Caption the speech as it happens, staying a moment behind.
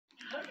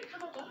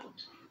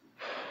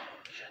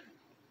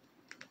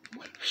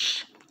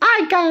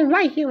I got it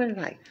right here in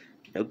life.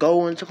 Now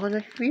go into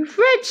the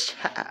fridge.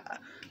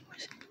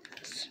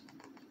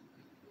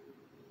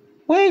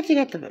 Where did you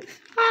get the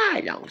booth?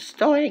 I don't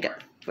store it. Get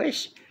the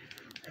fridge.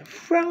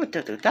 Throw it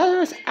to the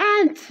dollars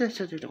and to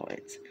the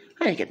toilets.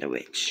 I get the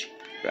rich.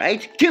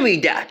 Right? Give me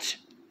that.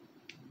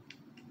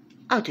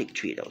 I'll take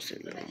 3 of those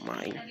in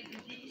mine.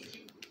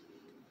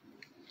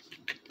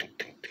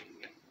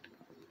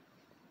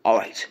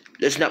 Alright,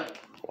 listen up.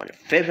 I want to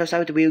finish us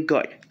out to be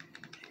good.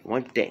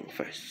 One thing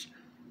first.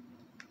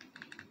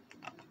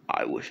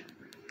 I wish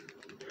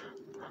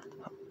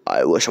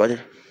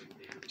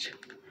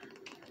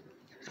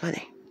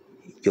funny.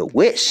 Your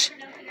wish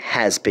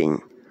has been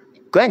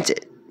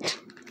granted.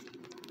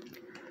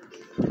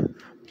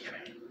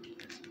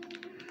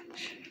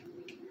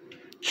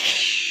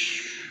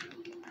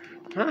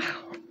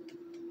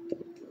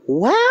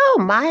 Well,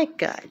 my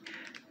God.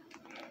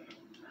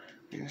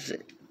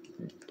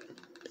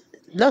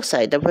 Looks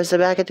like the person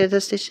back into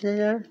the station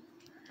there.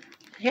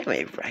 Yeah,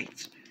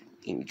 right.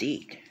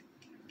 Indeed.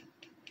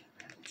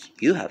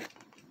 You have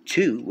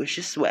 2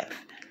 wishes left.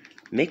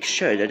 Make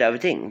sure that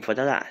everything for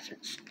the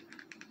license.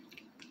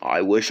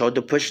 I wish all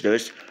the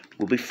prisoners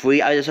will be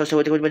free out of the social.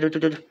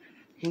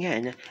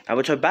 Again, I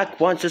will turn back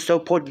once the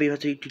support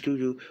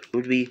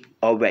would be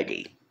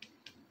already.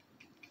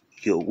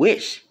 Your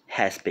wish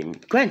has been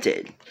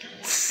granted.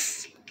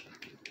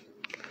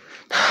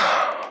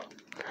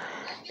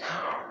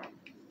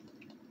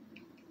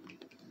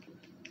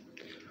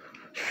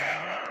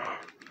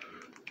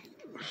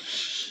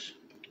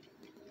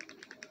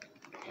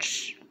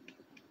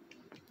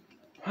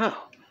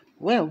 Wow.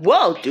 Well,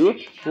 whoa,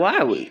 dude. Why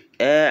are we?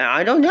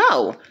 I don't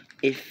know.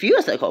 It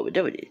feels like all we're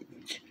doing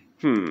it.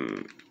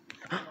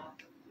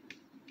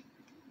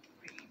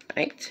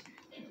 Right?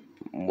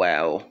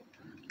 Well,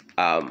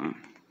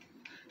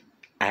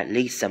 at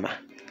least I'm on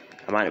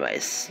my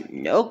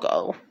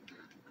no-go.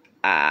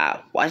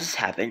 What just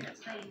happened?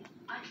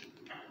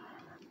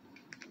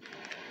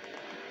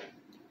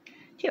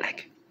 You're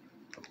like,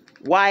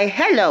 why,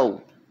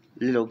 hello,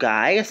 little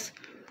guys.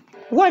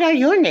 What are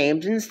your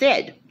names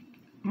instead?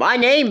 My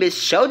name is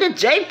Shoulder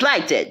J.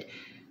 Plankton,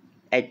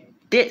 and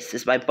this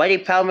is my buddy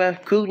Palmer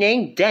crew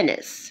named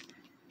Dennis.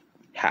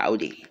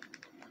 Howdy.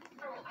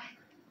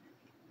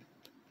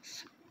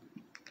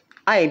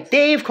 I am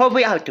Dave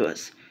Colby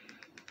Outdoors.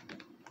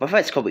 My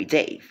friends call me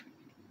Dave.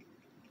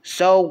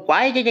 So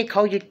why did they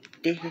call you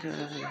Dave?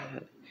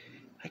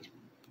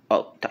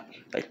 Oh,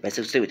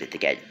 let's do it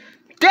again.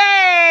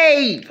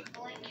 Dave!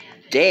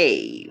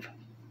 Dave!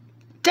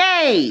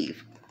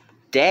 Dave!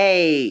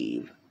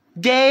 Dave!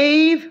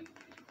 Dave!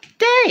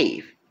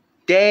 Dave!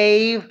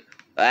 Dave!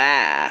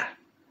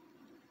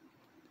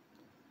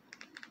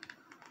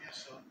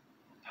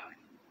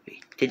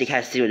 Did they kind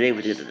of see what they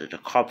with the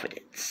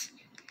confidence?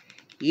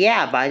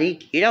 Yeah, buddy.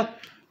 You know,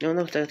 no,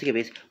 but I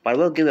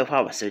will give you a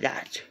promise to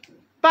that.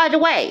 By the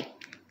way,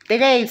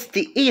 today's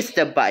the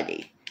Easter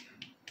Bunny.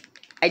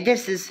 And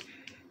this is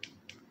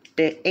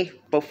the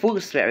April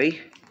Fool's Berry,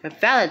 the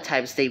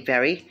Valentine's Day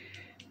Berry,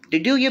 the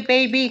New Year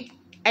Baby,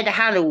 and the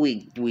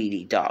Halloween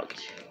Weedy Dog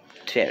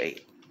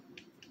Berry.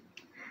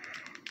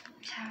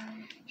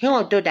 He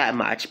won't do that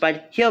much,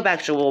 but he'll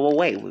back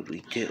away when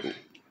we do.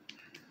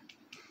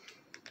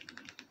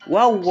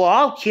 Well, we're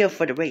all here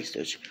for the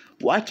racers.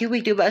 What can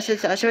we do about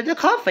us with the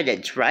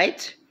confidence,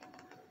 right?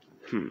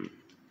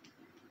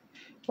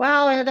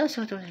 Well, that's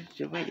what we're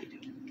ready to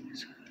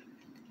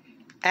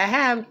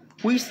do.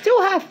 We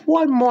still have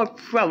one more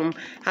problem.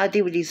 How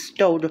do we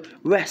stow the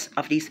rest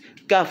of these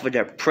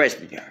governor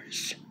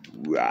prisoners?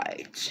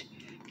 Right.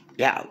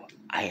 Now,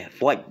 I have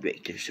one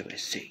big to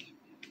see.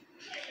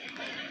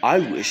 I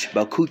wish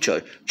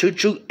Makucha,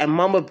 Chuchu, and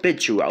Mama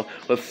Bichiro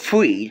were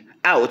freed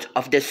out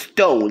of the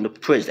stone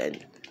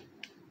prison.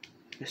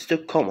 Mr.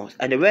 Komos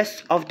and the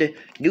rest of the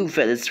new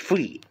villains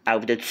free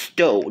out of the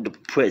stone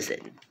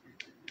prison.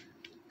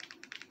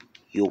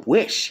 Your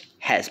wish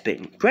has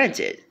been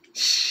granted.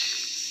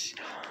 Shh.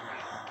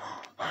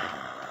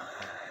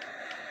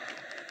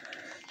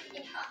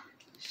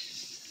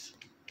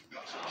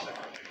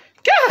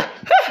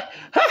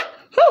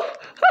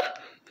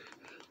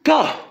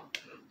 Go!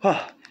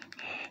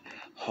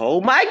 Oh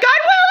my God,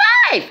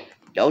 we're alive!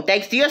 No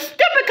thanks to your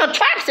stupid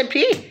contraption,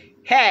 P.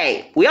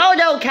 Hey, we all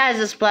know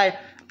Kansas' plan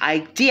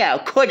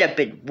idea could have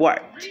been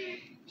worked.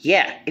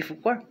 Yeah, if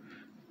it weren't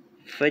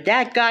for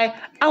that guy,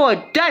 I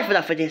would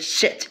die for this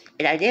shit.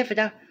 And I did for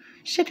the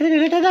shit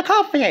with the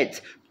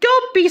confidence.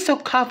 Don't be so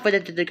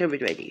confident in the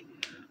current ready.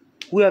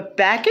 We're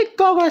back at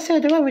Gogo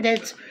Center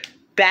Evidence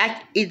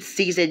back in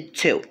season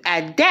 2.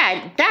 And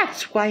then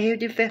that's why you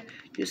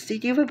see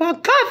even more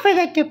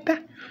confident about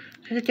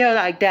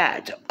like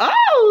that.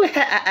 Oh,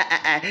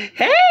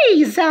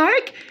 hey,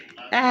 Zark.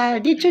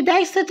 Did you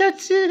nice to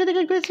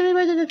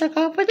the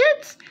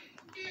confidence?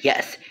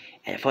 Yes.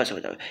 And first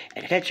of all,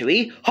 and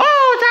eventually,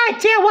 whose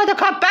idea was to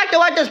come back to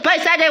want this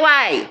place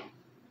anyway?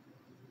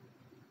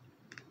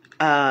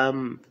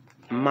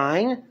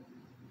 Mine?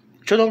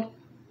 Children,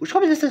 which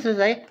company is this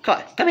today? Come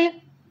on, come here.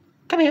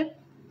 Come here.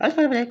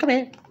 Come here. Come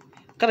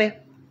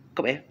here.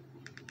 Come here.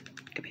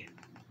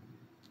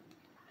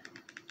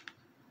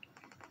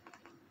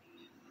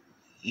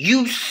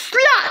 You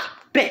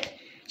slut!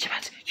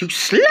 You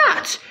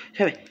slut!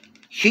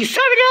 You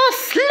little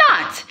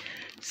slut!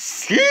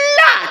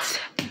 Slut!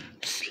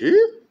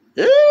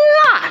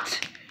 Slut!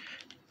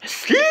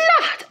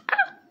 Slut!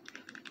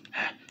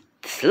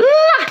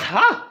 Slut!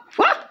 Huh?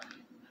 What?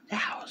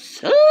 Now,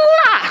 slut!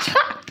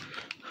 Huh?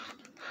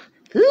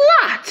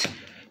 Slut!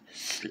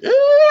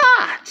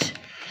 Slut!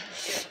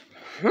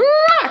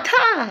 Slut!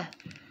 Huh?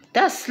 The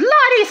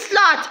slutty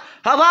slut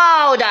of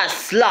all the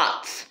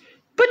sluts!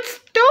 But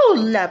still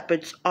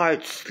leopards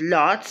aren't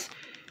sluts.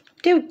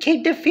 They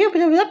came to feel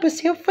the leopards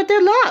here for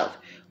their love.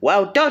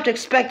 Well, don't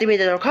expect me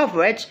to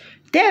recover it.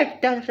 They're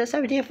not for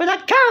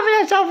the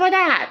confidence over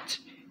that.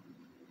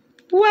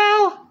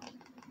 Well,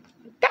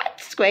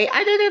 that's great.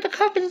 I don't know the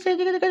confidence that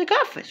you're going to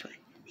go this way.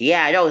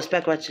 Yeah, I don't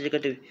expect what you're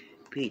going to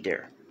be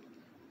there.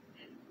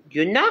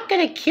 You're not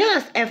going to kill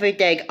us every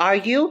day, are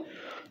you?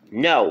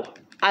 No.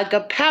 I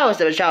can promise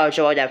the child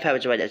showing that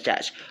parents when it's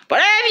just.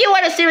 But if you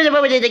want to see the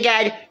movie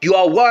again, you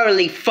are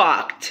worldly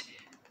fucked.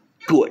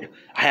 Good.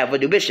 I have a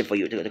new mission for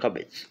you in the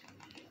comments.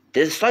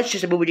 This is not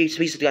just a movie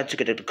speaks to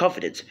the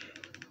confidence.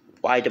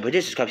 Why the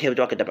producers come here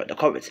talking about the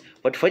comments.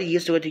 But 20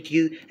 years to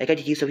you, I got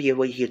to use some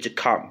here to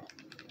come.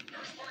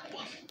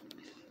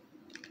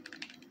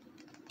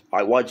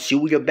 I want you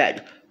and your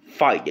men.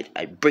 Find it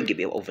and bring it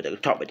over the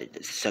top of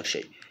this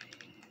section.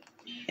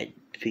 And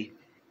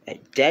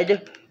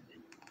then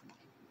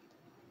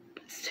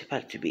sit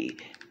back to me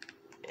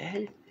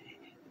and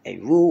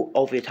rule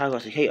over the time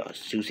of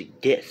chaos using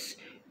this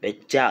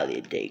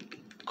medallion they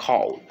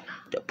call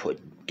the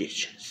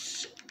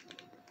prodigious.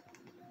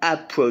 A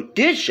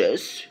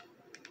prodigious?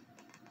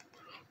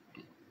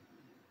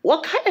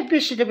 What kind of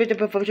mission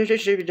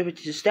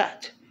is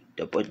that?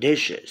 The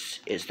prodigious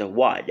is the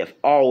one of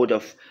all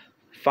the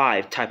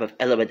 5 type of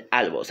element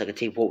animals that can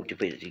take forward to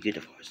the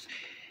universe.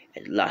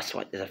 And the last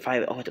one is a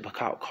 5 element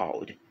power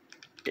called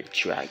the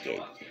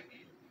dragon.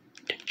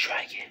 The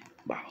dragon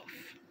mouth.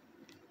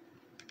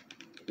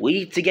 We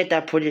need to get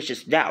that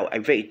prodigious now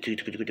and ready to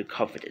the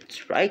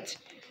confidence, right?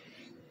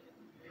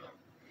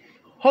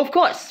 Of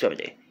course,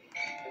 certainly.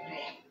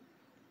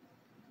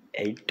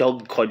 And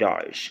Don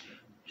Carnage,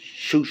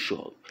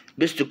 Shusho,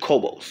 Mr.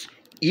 Kobos,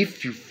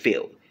 if you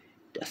fail,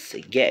 thus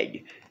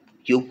again,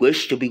 you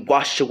wish to be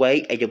washed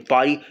away and your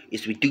body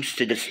is reduced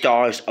to the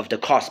stars of the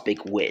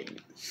cosmic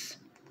winds.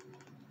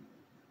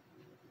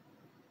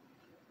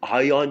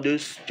 I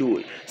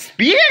understood.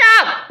 Speed it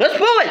up! Let's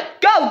move it!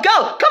 Go,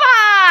 go! Come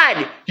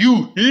on!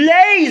 You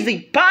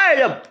lazy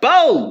pile of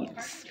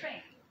bones!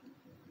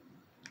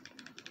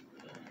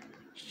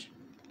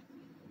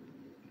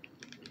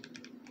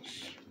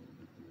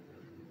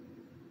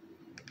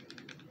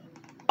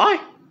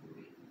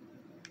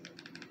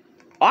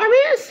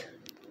 Armies?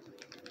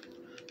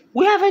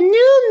 We have a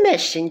new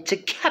mission to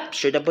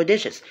capture the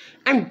prodigious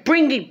and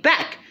bring it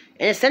back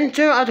in the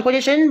center of the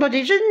position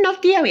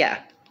of the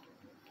area.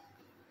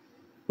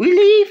 We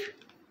leave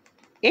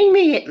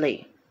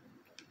immediately.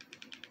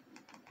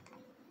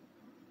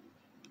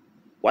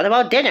 What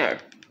about dinner?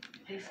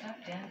 They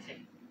stopped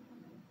dancing.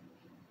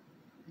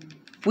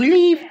 We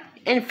leave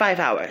in 5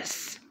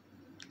 hours.